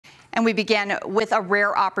And we began with a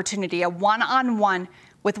rare opportunity, a one-on-one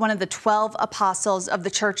with one of the 12 apostles of the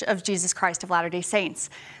Church of Jesus Christ of Latter-day Saints.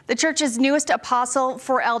 The church's newest apostle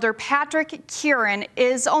for Elder Patrick Kearon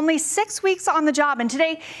is only 6 weeks on the job, and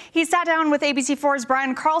today he sat down with ABC4's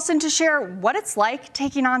Brian Carlson to share what it's like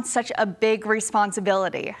taking on such a big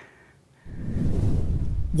responsibility.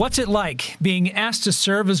 What's it like being asked to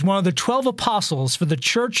serve as one of the 12 apostles for the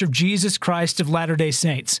Church of Jesus Christ of Latter-day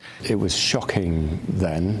Saints? It was shocking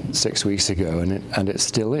then, 6 weeks ago, and it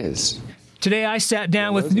still is. Today I sat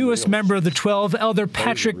down with newest member of the 12, Elder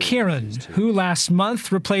Patrick Kearon, who last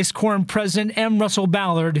month replaced Quorum President M. Russell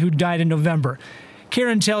Ballard, who died in November.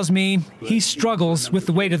 Kearon tells me he struggles with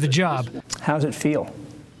the weight of the job. How does it feel?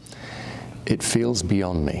 It feels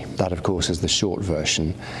beyond me. That, of course, is the short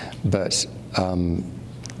version, but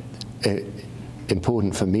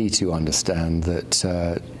important for me to understand that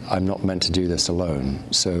I'm not meant to do this alone.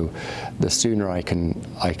 So the sooner I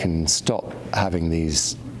can stop having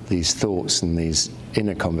these thoughts and these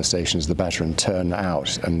inner conversations, the better, and turn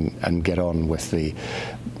out and get on with the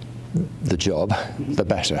job, the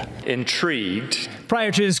better. Intrigued.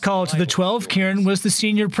 Prior to his call to the 12, Kearon was the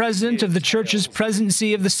senior president of the church's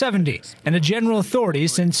presidency of the 70 and a general authority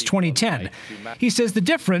since 2010. He says the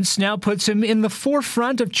difference now puts him in the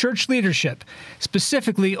forefront of church leadership,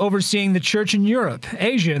 specifically overseeing the church in Europe,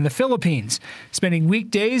 Asia, and the Philippines, spending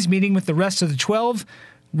weekdays meeting with the rest of the 12,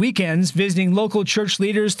 weekends visiting local church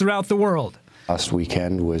leaders throughout the world. Last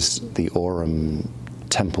weekend was the Orem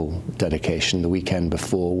temple dedication. The weekend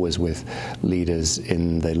before was with leaders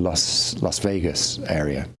in the Las Vegas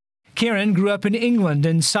area. Kearon grew up in England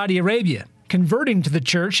and Saudi Arabia, converting to the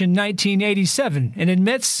church in 1987, and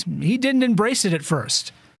admits he didn't embrace it at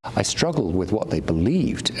first. I struggled with what they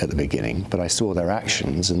believed at the beginning, but I saw their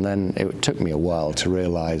actions, and then it took me a while to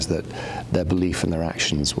realize that their belief and their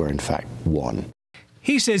actions were in fact one.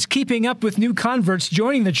 He says keeping up with new converts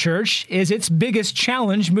joining the church is its biggest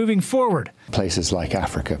challenge moving forward. Places like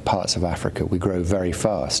Africa, parts of Africa, we grow very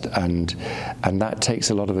fast, and that takes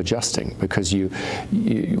a lot of adjusting because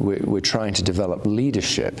we're trying to develop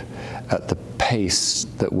leadership at the pace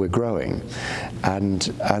that we're growing, and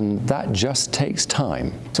that just takes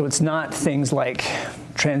time. So it's not things like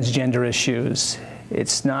transgender issues.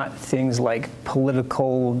 It's not things like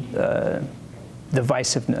political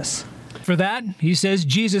divisiveness. For that, he says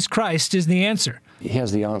Jesus Christ is the answer. He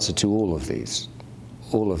has the answer to all of these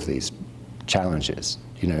challenges.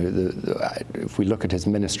 You know, if we look at his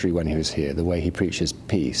ministry when he was here, the way he preaches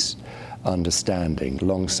peace, understanding,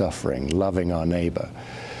 long-suffering, loving our neighbor,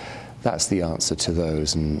 that's the answer to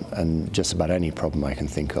those and just about any problem I can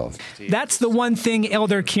think of. That's the one thing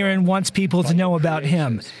Elder Kearon wants people to know about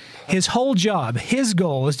him. His whole job, his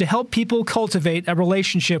goal, is to help people cultivate a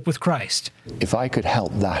relationship with Christ. If I could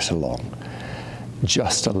help that along,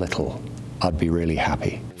 just a little, I'd be really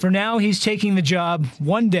happy. For now, he's taking the job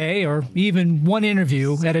one day or even one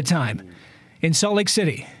interview at a time. In Salt Lake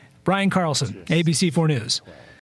City, Brian Carlson, ABC4 News.